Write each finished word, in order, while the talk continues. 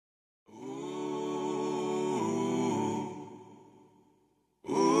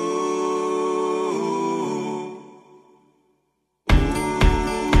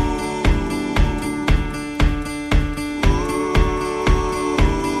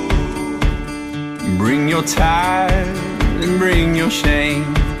Bring your tithe and bring your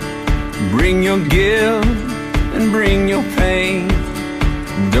shame. Bring your guilt and bring your pain.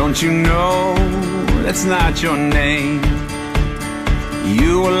 Don't you know that's not your name?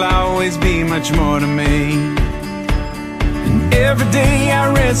 You will always be much more to me. And every day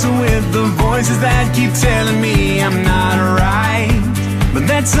I wrestle with the voices that keep telling me I'm not right. But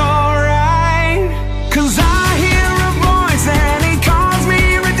that's alright, 'cause I hear a voice and he calls me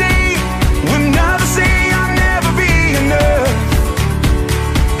redeemed. When others say I'll never be enough,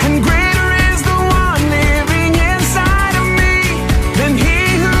 and greater is the one living inside of me than he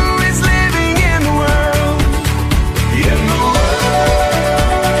who is living in the world. In the world,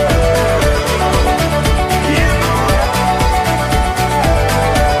 in the world.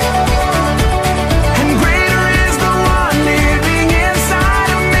 And greater is the one living inside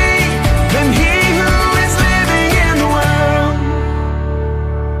of me than he who is living in the world.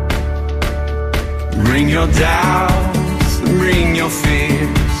 Bring your doubts and bring your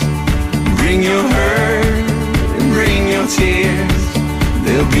fears. Bring your hurt and bring your tears.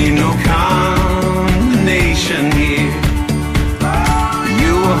 There'll be no condemnation here.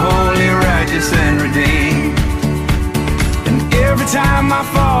 You are holy, righteous, and redeemed. And every time I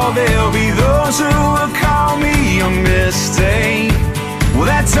fall, there'll be those who will call me a mistake. Well,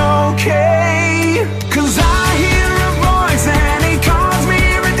 that's okay.